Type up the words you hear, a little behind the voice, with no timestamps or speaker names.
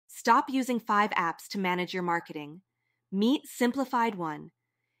Stop using 5 apps to manage your marketing. Meet Simplified One.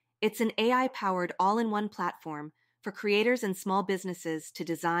 It's an AI-powered all-in-one platform for creators and small businesses to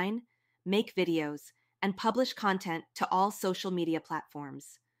design, make videos, and publish content to all social media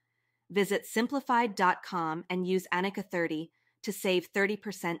platforms. Visit simplified.com and use Annika30 to save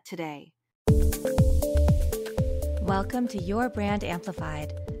 30% today. Welcome to Your Brand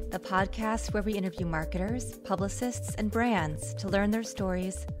Amplified, the podcast where we interview marketers, publicists, and brands to learn their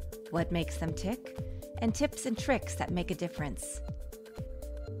stories, what makes them tick, and tips and tricks that make a difference.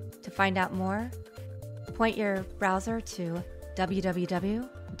 To find out more, point your browser to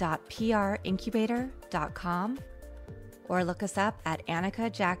www.princubator.com or look us up at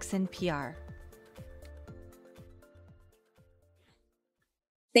Annika Jackson PR.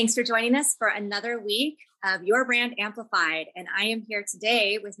 Thanks for joining us for another week of Your Brand Amplified. And I am here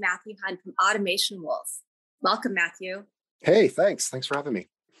today with Matthew Hunt from Automation Wolf. Welcome, Matthew. Hey, thanks. Thanks for having me.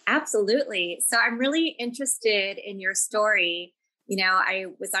 Absolutely. So I'm really interested in your story. You know, I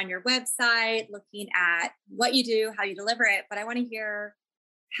was on your website looking at what you do, how you deliver it, but I want to hear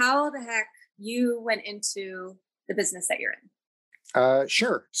how the heck you went into the business that you're in.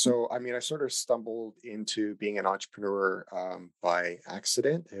 Sure. So, I sort of stumbled into being an entrepreneur by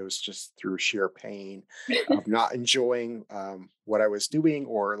accident. It was just through sheer pain of not enjoying what I was doing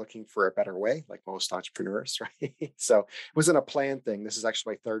or looking for a better way, like most entrepreneurs, right? So it wasn't a planned thing. This is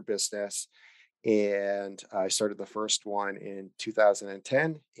actually my third business. And I started the first one in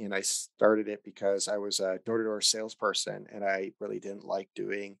 2010. And I started it because I was a door-to-door salesperson and I really didn't like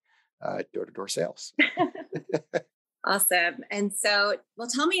doing door-to-door sales. Awesome. And so, well,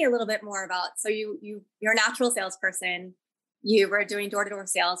 tell me a little bit more about, so you're a natural salesperson. You were doing door-to-door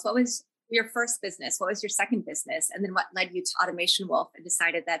sales. What was your first business? What was your second business? And then what led you to Automation Wolf and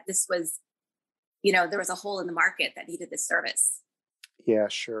decided that this was, there was a hole in the market that needed this service? Yeah,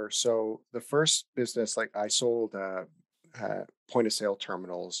 sure. So the first business, I sold point of sale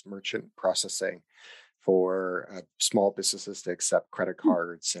terminals, merchant processing for small businesses to accept credit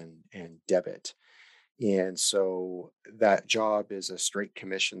cards and debit. And so that job is a straight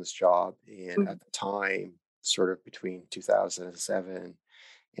commissions job. And at the time, sort of between 2007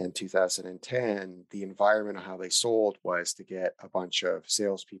 and 2010, the environment of how they sold was to get a bunch of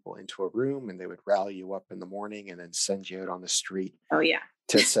salespeople into a room and they would rally you up in the morning and then send you out on the street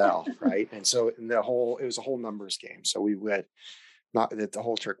to sell, right? And so it was a whole numbers game. So we would the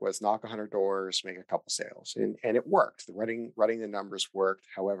whole trick was knock 100 doors, make a couple sales, and it worked. The running the numbers worked.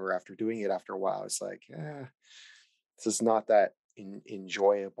 However, after doing it after a while, it's like, this is not that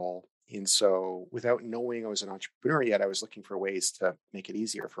enjoyable. And so, without knowing I was an entrepreneur yet, I was looking for ways to make it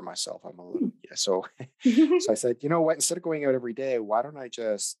easier for myself. So I said, you know what? Instead of going out every day, why don't I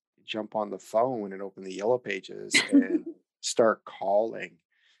just jump on the phone and open the Yellow Pages and start calling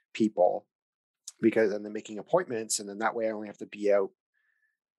people? And then making appointments. And then that way I only have to be out,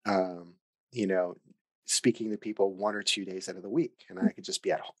 speaking to people 1 or 2 days out of the week. And I could just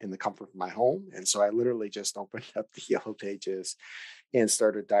be in the comfort of my home. And so I literally just opened up the Yellow Pages and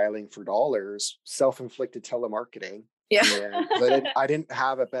started dialing for dollars, self-inflicted telemarketing. Yeah. But I didn't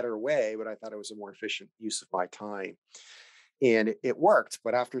have a better way, but I thought it was a more efficient use of my time. And it worked.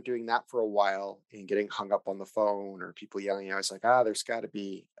 But after doing that for a while and getting hung up on the phone or people yelling, I was like, there's got to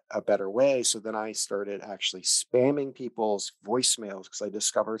be a better way. So then I started actually spamming people's voicemails because I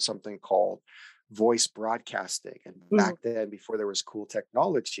discovered something called voice broadcasting. And back then, before there was cool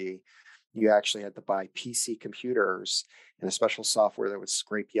technology, you actually had to buy PC computers and a special software that would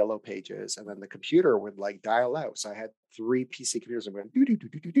scrape Yellow Pages. And then the computer would dial out. So I had 3 PC computers. I'm going do do do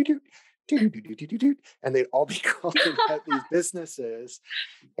do do do do. And they'd all be calling at these businesses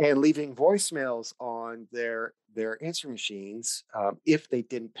and leaving voicemails on their answering machines if they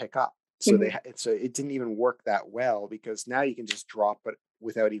didn't pick up. So so it didn't even work that well because now you can just drop it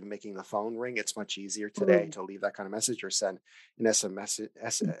without even making the phone ring. It's much easier today to leave that kind of message or send an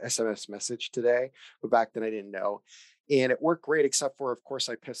SMS message today. But back then I didn't know. And it worked great, except for, of course,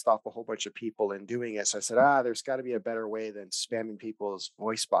 I pissed off a whole bunch of people in doing it. So I said, there's got to be a better way than spamming people's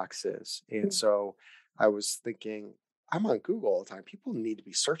voice boxes. And so I was thinking, I'm on Google all the time. People need to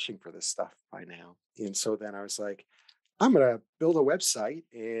be searching for this stuff by now. And so then I was like, I'm going to build a website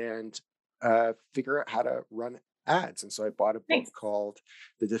and figure out how to run ads. And so I bought a book called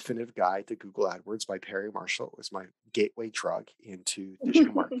The Definitive Guide to Google AdWords by Perry Marshall. It was my gateway drug into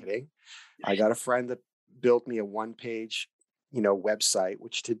digital marketing. I got a friend that built me a one-page, website,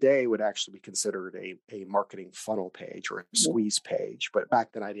 which today would actually be considered a marketing funnel page or a squeeze page. But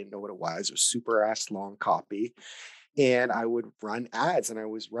back then I didn't know what it was. It was super ass long copy. And I would run ads, and I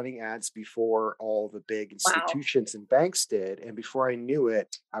was running ads before all the big Wow. institutions and banks did. And before I knew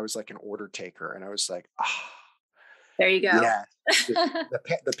it, I was like an order taker. And I was like, There you go. yeah,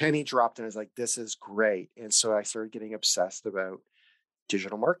 the penny dropped, and I was like, this is great. And so I started getting obsessed about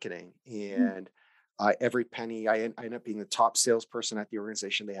digital marketing. And every penny, I ended up being the top salesperson at the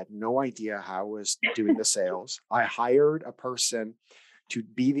organization. They had no idea how I was doing the sales. I hired a person to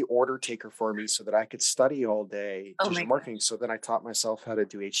be the order taker for me so that I could study all day Oh my digital gosh. marketing. So then I taught myself how to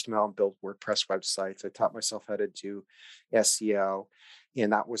do HTML and build WordPress websites. I taught myself how to do SEO.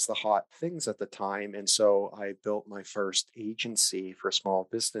 And that was the hot things at the time. And so I built my first agency for small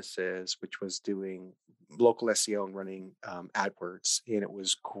businesses, which was doing local SEO and running AdWords. And it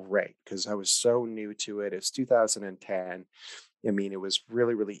was great because I was so new to it. It's 2010. I mean, it was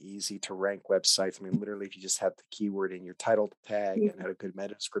really, really easy to rank websites. I mean, literally, if you just had the keyword in your title tag and had a good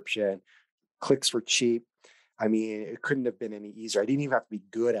meta description, clicks were cheap. I mean, it couldn't have been any easier. I didn't even have to be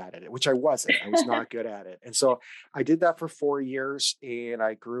good at it, which I wasn't. I was not good at it. And so I did that for 4 years, and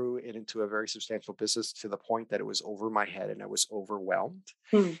I grew it into a very substantial business to the point that it was over my head and I was overwhelmed.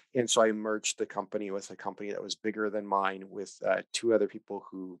 Hmm. And so I merged the company with a company that was bigger than mine with two other people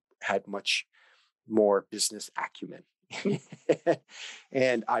who had much more business acumen.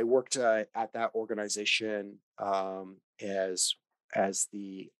 And I worked at that organization as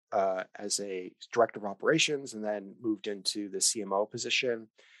the as a director of operations, and then moved into the CMO position,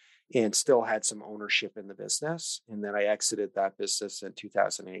 and still had some ownership in the business. And then I exited that business in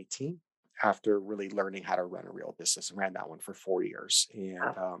 2018 after really learning how to run a real business, and ran that one for 4 years.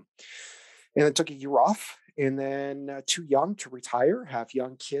 And then took a year off, and then too young to retire, have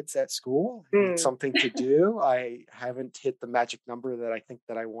young kids at school, need something to do. I haven't hit the magic number that I think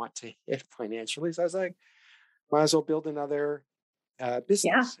that I want to hit financially. So I was like, might as well build another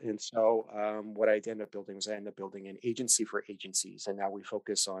business. And so what I ended up building was I ended up building an agency for agencies. And now we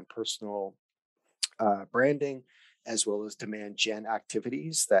focus on personal branding as well as demand gen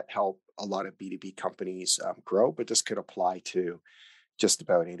activities that help a lot of B2B companies grow, but this could apply to just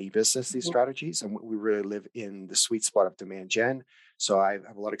about any business, these strategies. And we really live in the sweet spot of demand gen. So I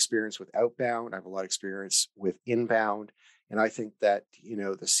have a lot of experience with outbound. I have a lot of experience with inbound. And I think that,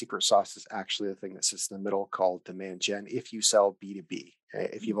 the secret sauce is actually the thing that sits in the middle called demand gen. If you sell B2B,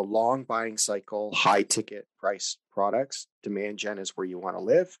 if you have a long buying cycle, high ticket price products, demand gen is where you want to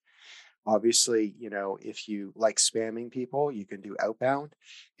live. Obviously, if you like spamming people, you can do outbound.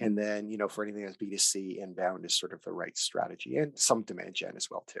 And then, for anything that's B2C, inbound is sort of the right strategy, and some demand gen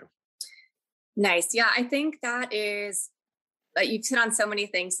as well, too. Nice. Yeah, I think that is, you've hit on so many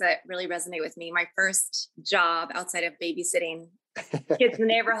things that really resonate with me. My first job outside of babysitting kids in the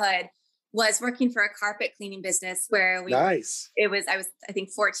neighborhood was working for a carpet cleaning business where I was, I think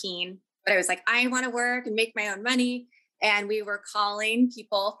 14, but I was like, I want to work and make my own money. And we were calling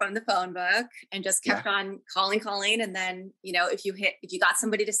people from the phone book and just kept on calling. And then, if you got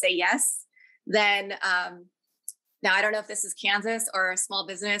somebody to say yes, then, now I don't know if this is Kansas or a small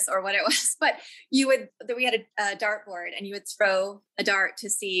business or what it was, but we had a dartboard, and you would throw a dart to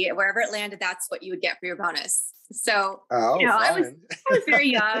see wherever it landed, that's what you would get for your bonus. So, I was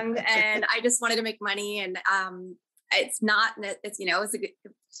very young, and I just wanted to make money. And it was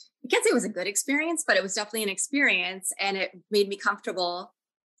I can't say it was a good experience, but it was definitely an experience, and it made me comfortable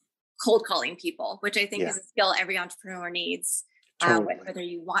cold calling people, which I think is a skill every entrepreneur needs, whether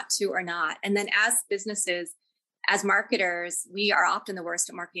you want to or not. And then as businesses, as marketers, we are often the worst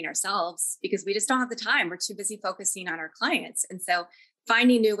at marketing ourselves because we just don't have the time. We're too busy focusing on our clients. And so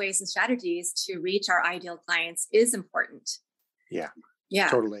finding new ways and strategies to reach our ideal clients is important. Yeah,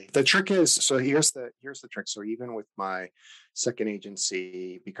 totally. The trick is, so here's the trick. So even with my second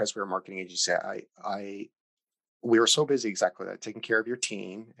agency, because we're a marketing agency, we were so busy, exactly that, taking care of your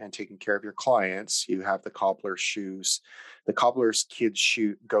team and taking care of your clients. You have the cobbler's shoes. The cobbler's kid's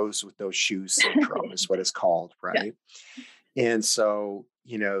shoe goes with those shoes syndrome is what it's called, right? And so,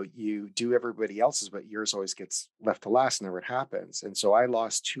 you do everybody else's, but yours always gets left to last, never happens. And so I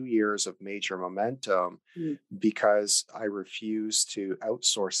lost 2 years of major momentum because I refused to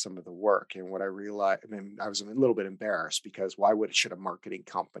outsource some of the work. And what I realized, I was a little bit embarrassed because should a marketing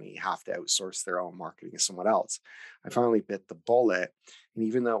company have to outsource their own marketing to someone else? I finally bit the bullet. And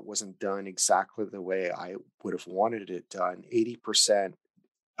even though it wasn't done exactly the way I would have wanted it done, 80%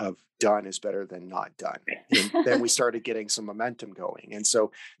 of done is better than not done. And then we started getting some momentum going. And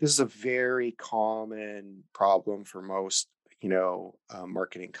so this is a very common problem for most,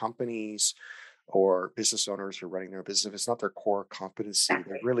 marketing companies or business owners who are running their business. If it's not their core competency,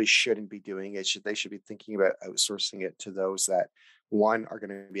 they really shouldn't be doing it. They should be thinking about outsourcing it to those that, one, are going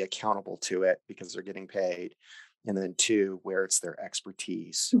to be accountable to it because they're getting paid, And then 2, where it's their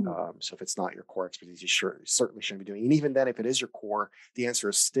expertise. Mhm. So if it's not your core expertise, you certainly shouldn't be doing it. And even then, if it is your core, the answer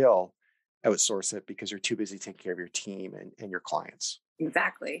is still outsource it because you're too busy taking care of your team and your clients.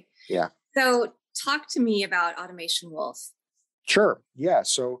 Exactly. Yeah. So talk to me about Automation Wolf. Sure. Yeah.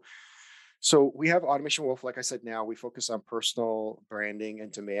 So we have Automation Wolf. Like I said, now we focus on personal branding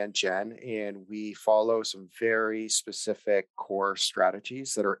and demand gen, and we follow some very specific core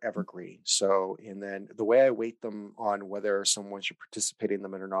strategies that are evergreen. So, and then the way I weight them on whether someone should participate in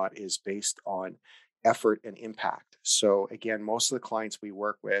them or not is based on effort and impact. So again, most of the clients we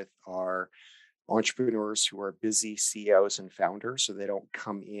work with are entrepreneurs who are busy CEOs and founders. So they don't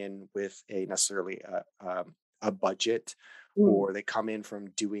come in with necessarily a budget, Mm. or they come in from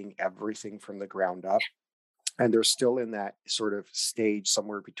doing everything from the ground up. And they're still in that sort of stage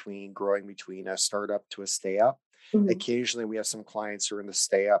somewhere between growing between a startup to a stay up. Mhm. Occasionally we have some clients who are in the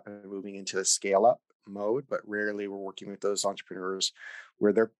stay up and moving into the scale up mode, but rarely we're working with those entrepreneurs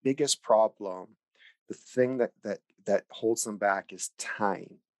where their biggest problem, the thing that holds them back, is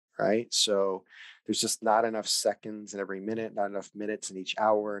time, right? So there's just not enough seconds in every minute, not enough minutes in each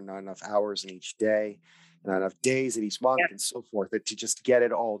hour, not enough hours in each day, not enough days in each month, Yep. and so forth, to just get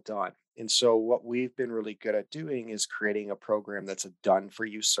it all done. And so what we've been really good at doing is creating a program that's a done for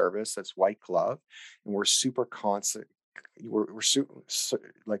you service, that's white glove, and we're super constant.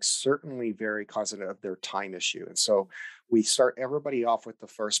 Like certainly very cognizant of their time issue. And so we start everybody off with the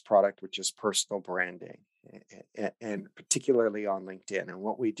first product, which is personal branding, and particularly on LinkedIn. And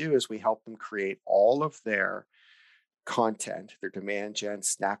what we do is we help them create all of their content, their demand gen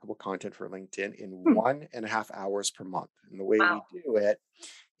snackable content for LinkedIn in Hmm. 1.5 hours per month. And the way we Wow. do it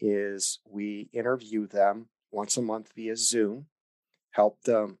is we interview them once a month via Zoom, help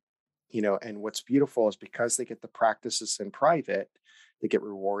them, and what's beautiful is because they get the practices in private, they get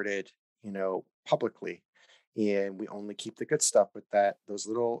rewarded, publicly. And we only keep the good stuff with that. Those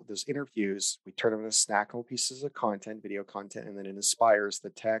interviews, we turn them into snackable pieces of content, video content, and then it inspires the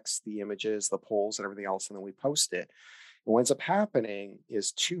text, the images, the polls, and everything else. And then we post it. And what ends up happening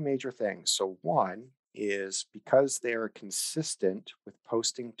is 2 major things. So one is because they are consistent with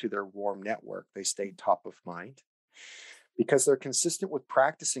posting to their warm network, they stay top of mind. Because they're consistent with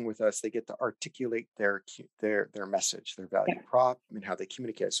practicing with us, they get to articulate their message, their value Yeah. prop, and how they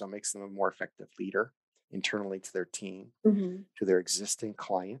communicate. So it makes them a more effective leader internally to their team, Mhm. to their existing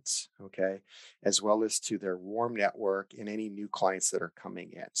clients, okay, as well as to their warm network and any new clients that are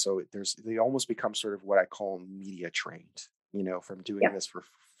coming in. So they almost become sort of what I call media trained, from doing Yeah. this for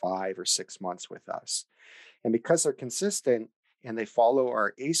 5 or 6 months with us. And because they're consistent and they follow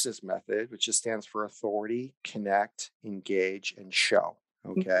our ACEs method, which just stands for authority, connect, engage, and show.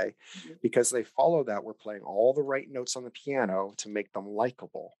 Okay. Mhm. Because they follow that, we're playing all the right notes on the piano to make them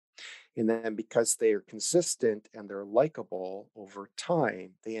likable. And then because they are consistent and they're likable over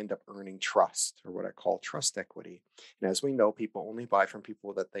time, they end up earning trust, or what I call trust equity. And as we know, people only buy from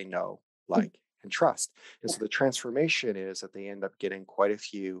people that they know, like, and trust. And so the transformation is that they end up getting quite a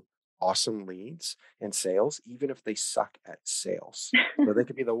few awesome leads and sales, even if they suck at sales. So they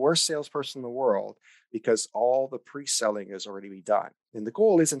could be the worst salesperson in the world because all the pre-selling has already been done. And the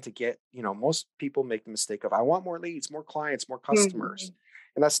goal isn't to get, most people make the mistake of, I want more leads, more clients, more customers. Mhm.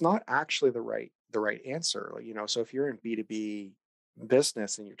 And that's not actually the right answer. So if you're in B2B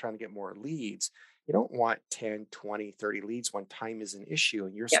business and you're trying to get more leads, you don't want 10, 20, 30 leads when time is an issue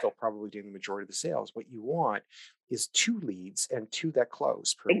and you're Yep. still probably doing the majority of the sales. What you want is 2 leads and 2 that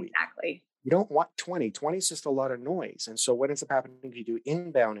close per week. Exactly. You don't want 20. 20 is just a lot of noise. And so what ends up happening if you do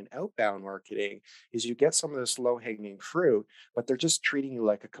inbound and outbound marketing is you get some of this low-hanging fruit, but they're just treating you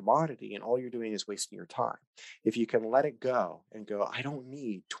like a commodity, and all you're doing is wasting your time. If you can let it go and go, I don't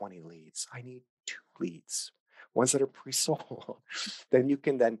need 20 leads. I need 2 leads, ones that are pre-sold. Then you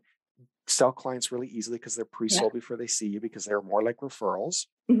can then sell clients really easily because they're pre-sold before they see you, because they're more like referrals.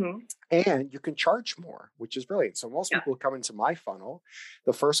 Mhm. And you can charge more, which is brilliant. So most Yeah. people come into my funnel.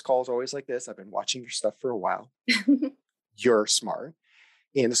 The first call is always like this. I've been watching your stuff for a while. You're smart.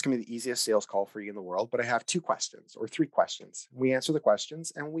 And this can be the easiest sales call for you in the world, but I have 2 questions or 3 questions. We answer the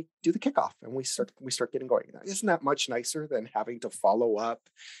questions and we do the kickoff and we start getting going. Now, isn't that much nicer than having to follow up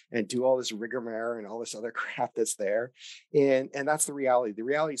and do all this rigmarole and all this other crap that's there? And that's the reality. The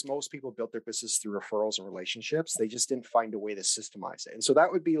reality is most people built their business through referrals and relationships. They just didn't find a way to systemize it. And so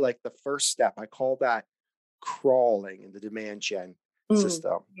that would be like the first step. I call that crawling in the demand gen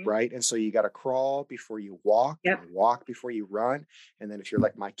system, Mhm. right? And so you got to crawl before you walk, Yep. and walk before you run. And then if you're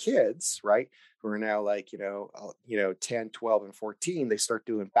like my kids, right, who are now like 10, 12, and 14, they start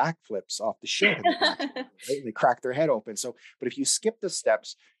doing backflips off the shit in the back, right? And they crack their head open. So but if you skip the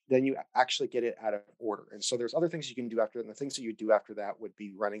steps, then you actually get it out of order. And so there's other things you can do after, and the things that you do after that would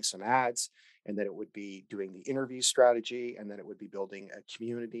be running some ads, and then it would be doing the interview strategy, and then it would be building a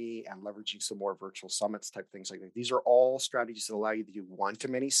community and leveraging some more virtual summits type things like that. These are all strategies that allow you to do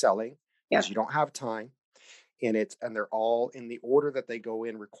one-to-many selling because you don't have time. And they're all in the order that they go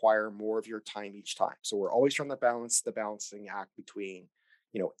in require more of your time each time. So we're always trying to balance the balancing act between,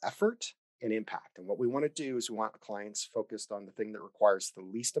 effort and impact. And what we want to do is we want clients focused on the thing that requires the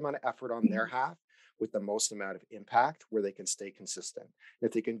least amount of effort on their half with the most amount of impact, where they can stay consistent. And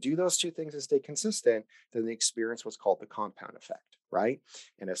if they can do those two things and stay consistent, then they experience what's called the compound effect, right?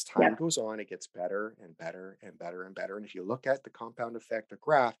 And as time goes on, it gets better and better and better and better. And if you look at the compound effect, the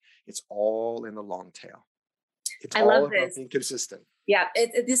graph, it's all in the long tail. It's all about being consistent. Yeah,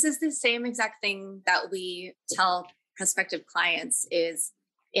 this is the same exact thing that we tell prospective clients is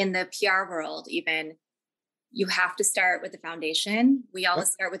in the PR world, even you have to start with the foundation. We always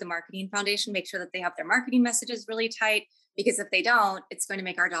start with the marketing foundation, make sure that they have their marketing messages really tight, because if they don't, it's going to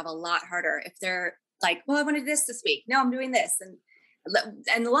make our job a lot harder. If they're like, well, I wanted this week. No, I'm doing this.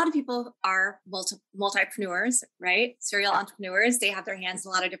 And a lot of people are multipreneurs, right? Serial entrepreneurs. They have their hands in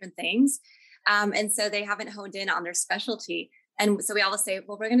a lot of different things. And so they haven't honed in on their specialty. And so we always say,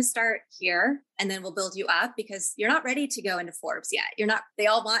 well, we're going to start here and then we'll build you up, because you're not ready to go into Forbes yet. They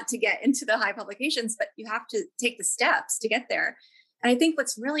all want to get into the high publications, but you have to take the steps to get there. And I think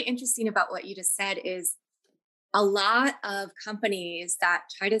what's really interesting about what you just said is a lot of companies that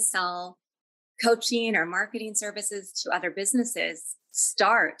try to sell coaching or marketing services to other businesses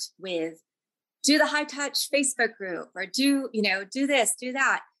start with do the high touch Facebook group, or do this, do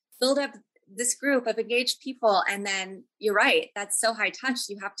that, build up this group of engaged people. And then you're right, that's so high touch.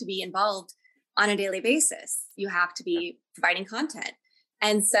 You have to be involved on a daily basis. You have to be providing content.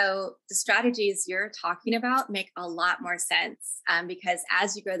 And so the strategies you're talking about make a lot more sense, because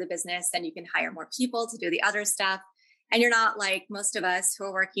as you grow the business, then you can hire more people to do the other stuff. And you're not like most of us who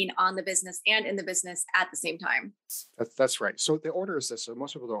are working on the business and in the business at the same time. That's right. So the order is this. So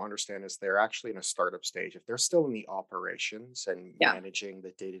most people don't understand is they're actually in a startup stage. If they're still in the operations and managing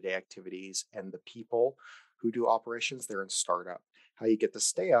the day-to-day activities and the people who do operations, they're in startup. How you get to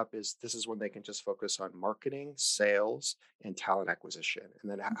stay up is this is when they can just focus on marketing, sales, and talent acquisition.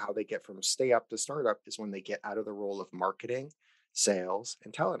 And then how they get from stay up to startup is when they get out of the role of marketing, sales,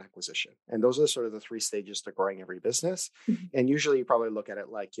 and talent acquisition. And those are sort of the three stages to growing every business. And usually you probably look at it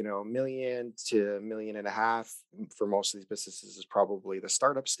like, $1 million to $1.5 million for most of these businesses is probably the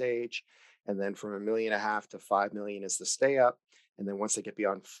startup stage. And then from $1.5 million to 5 million is the stay up. And then once they get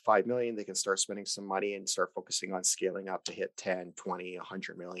beyond 5 million, they can start spending some money and start focusing on scaling up to hit 10, 20,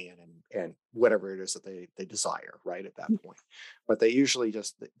 100 million and whatever it is that they desire, right, at that point. But they usually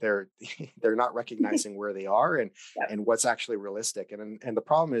they're not recognizing where they are and what's actually realistic. And the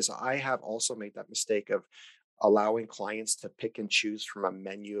problem is I have also made that mistake of allowing clients to pick and choose from a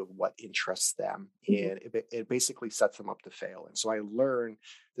menu of what interests them. And it basically sets them up to fail. And so I learned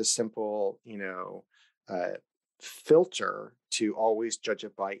the simple, filter to always judge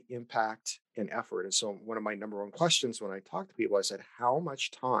it by impact and effort. And so one of my number one questions when I talk to people, I said, how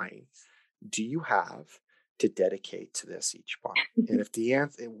much time do you have to dedicate to this each month? And if the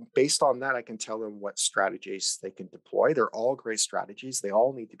answer, based on that, I can tell them what strategies they can deploy. They're all great strategies. They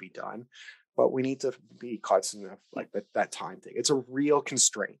all need to be done, but we need to be constant enough, like that time thing. It's a real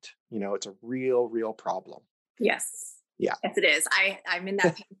constraint. It's a real problem. Yes. Yeah. Yes, it is. I'm in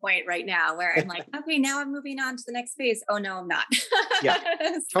that pain point right now where I'm like, okay, now I'm moving on to the next phase. Oh no, I'm not. Yeah,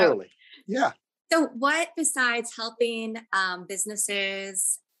 totally. Yeah. So what besides helping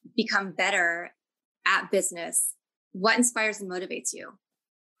businesses become better at business, what inspires and motivates you?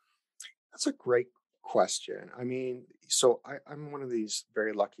 That's a great question. I mean, so I'm one of these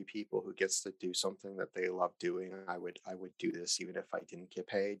very lucky people who gets to do something that they love doing. I would do this even if I didn't get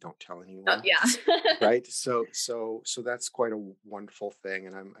paid. Don't tell anyone. Oh, yeah. Right. So that's quite a wonderful thing.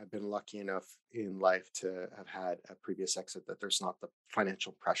 And I've been lucky enough in life to have had a previous exit that there's not the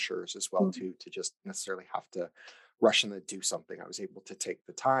financial pressures as well to just necessarily have to rush in to do something. I was able to take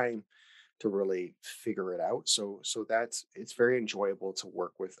the time to really figure it out. So it's very enjoyable to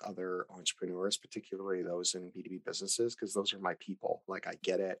work with other entrepreneurs, particularly those in B2B businesses, because those are my people. Like, I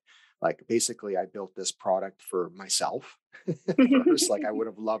get it. Like, basically I built this product for myself first. Like, I would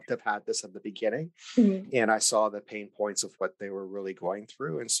have loved to have had this at the beginning. And I saw the pain points of what they were really going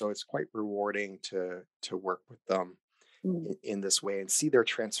through. And so it's quite rewarding to work with them in this way and see their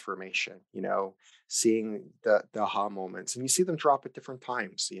transformation, seeing the aha moments. And you see them drop at different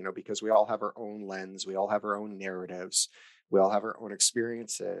times, because we all have our own lens, we all have our own narratives, we all have our own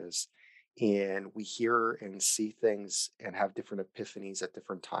experiences. and we hear and see things and have different epiphanies at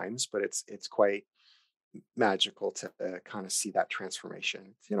different times, but it's quite magical to kind of see that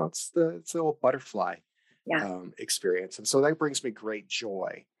transformation. It's the old butterfly Yeah. experience. And so that brings me great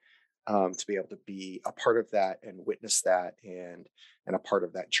joy to be able to be a part of that and witness that and a part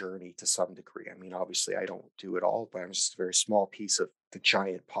of that journey to some degree. I mean, obviously I don't do it all, but I'm just a very small piece of the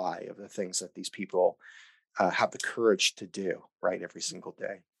giant pie of the things that these people have the courage to do right every single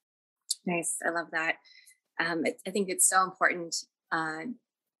day. Nice. I love that. I think it's so important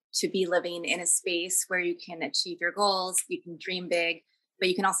to be living in a space where you can achieve your goals, you can dream big, but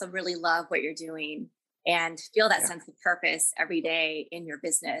you can also really love what you're doing and feel that Yeah. sense of purpose every day in your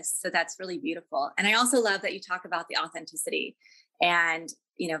business. So that's really beautiful. And I also love that you talk about the authenticity and,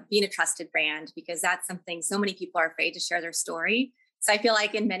 being a trusted brand, because that's something so many people are afraid to share their story. So I feel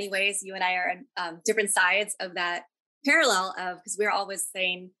like in many ways, you and I are on different sides of that parallel because we're always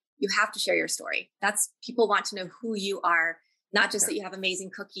saying, you have to share your story. People want to know who you are, not just that you have amazing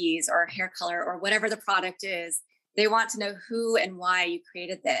cookies or hair color or whatever the product is. They want to know who and why you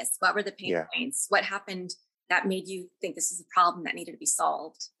created this. What were the pain points? What happened that made you think this is a problem that needed to be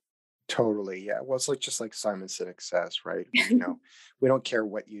solved? Totally. Yeah. Well, it's just like Simon Sinek says, right? We don't care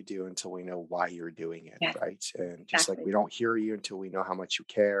what you do until we know why you're doing it, Yeah, right? And just like exactly. we don't hear you until we know how much you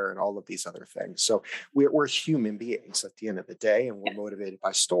care and all of these other things. So we're human beings at the end of the day, and we're motivated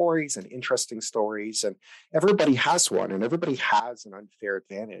by stories and interesting stories. And everybody has one, and everybody has an unfair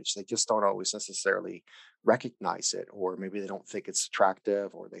advantage. They just don't always necessarily recognize it, or maybe they don't think it's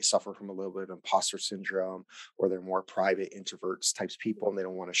attractive, or they suffer from a little bit of imposter syndrome, or they're more private introverts types people and they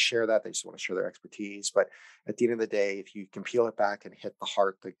don't want to share that. They just want to share their expertise. But at the end of the day, if you can peel it back and hit the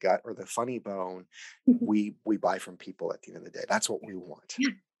heart, the gut, or the funny bone, we buy from people at the end of the day. That's what we want. Yeah,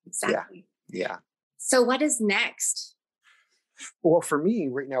 exactly. Yeah. So what is next? Well, for me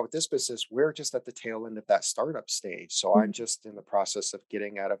right now with this business, we're just at the tail end of that startup stage. So I'm just in the process of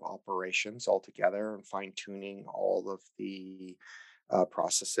getting out of operations altogether and fine tuning all of the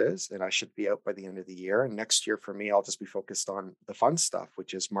processes. And I should be out by the end of the year. And next year for me, I'll just be focused on the fun stuff,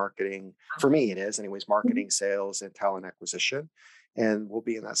 which is marketing. For me, it is anyways, marketing, sales, and talent acquisition. And we'll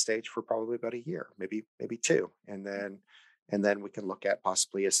be in that stage for probably about a year, maybe two. And then we can look at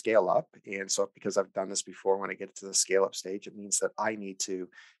possibly a scale up. And so because I've done this before, when I get to the scale up stage, it means that I need to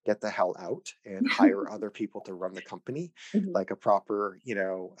get the hell out and hire other people to run the company, like a proper,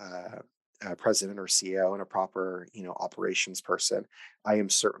 president or CEO and a proper, operations person. I am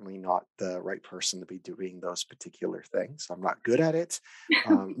certainly not the right person to be doing those particular things. I'm not good at it,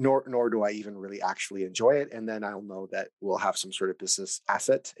 nor do I even really actually enjoy it. And then I'll know that we'll have some sort of business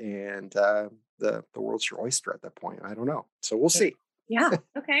asset, and the world's your oyster at that point. I don't know. So we'll see. Yeah.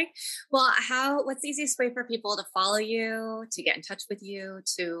 Okay. Well, what's the easiest way for people to follow you, to get in touch with you,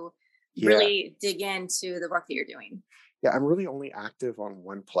 to really dig into the work that you're doing? Yeah, I'm really only active on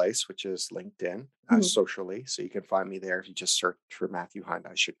one place, which is LinkedIn, socially. So you can find me there. If you just search for Matthew Hunt,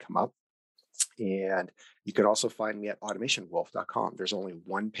 I should come up. And you can also find me at automationwolf.com. There's only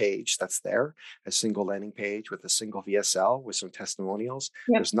one page that's there, a single landing page with a single VSL with some testimonials.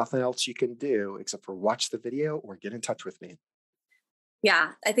 Yep. There's nothing else you can do except for watch the video or get in touch with me.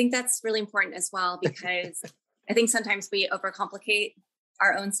 Yeah, I think that's really important as well, because I think sometimes we overcomplicate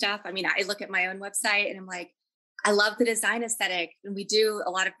our own stuff. I mean, I look at my own website and I'm like, I love the design aesthetic, and we do a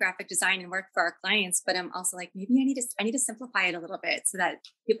lot of graphic design and work for our clients, but I'm also like, maybe I need to simplify it a little bit so that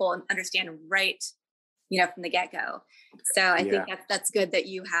people understand right, from the get-go. So I think that's good that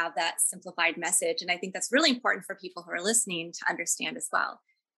you have that simplified message. And I think that's really important for people who are listening to understand as well.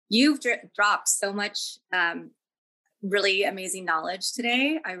 You've dropped so much really amazing knowledge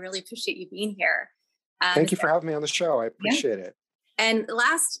today. I really appreciate you being here. Thank you for having me on the show. I appreciate it. And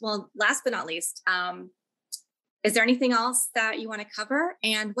last but not least, is there anything else that you want to cover?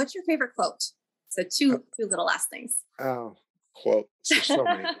 And what's your favorite quote? So two little last things. Oh, quotes. There's so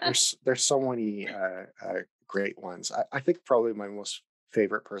many. There's so many great ones. I think probably my most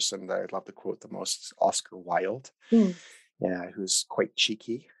favorite person that I'd love to quote the most is Oscar Wilde. Who's quite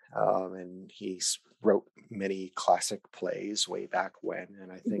cheeky. And he's wrote many classic plays way back when.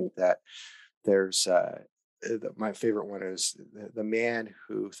 And I think that there's my favorite one is the man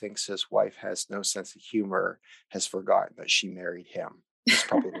who thinks his wife has no sense of humor has forgotten that she married him. It's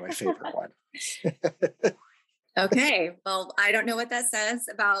probably my favorite one. Okay. Well, I don't know what that says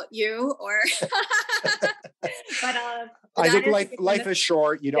about you but I think life is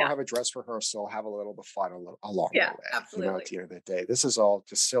short. You don't have a dress rehearsal. Have a little bit of fun along the way. Absolutely. At the end of the day, this is all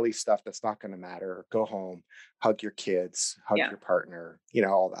just silly stuff that's not going to matter. Go home, hug your kids, hug your partner,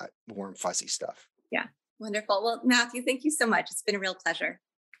 all that warm, fuzzy stuff. Yeah. Wonderful. Well, Matthew, thank you so much. It's been a real pleasure.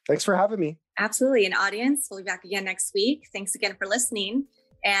 Thanks for having me. Absolutely. An audience, we'll be back again next week. Thanks again for listening.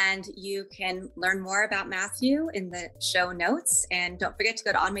 And you can learn more about Matthew in the show notes. And don't forget to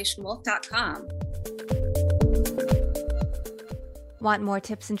go to automationwolf.com. Want more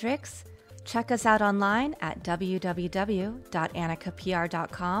tips and tricks? Check us out online at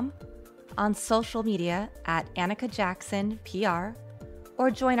www.annikapr.com, on social media at Annika Jackson PR, or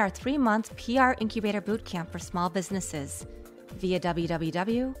join our 3-month PR Incubator Bootcamp for small businesses via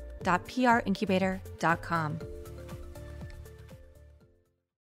www.princubator.com.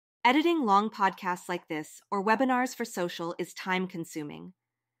 Editing long podcasts like this or webinars for social is time-consuming.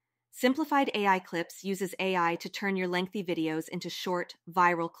 Simplified AI Clips uses AI to turn your lengthy videos into short,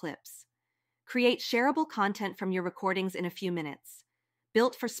 viral clips. Create shareable content from your recordings in a few minutes.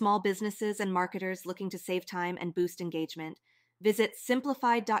 Built for small businesses and marketers looking to save time and boost engagement, visit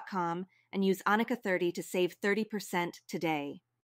simplified.com and use Annika30 to save 30% today.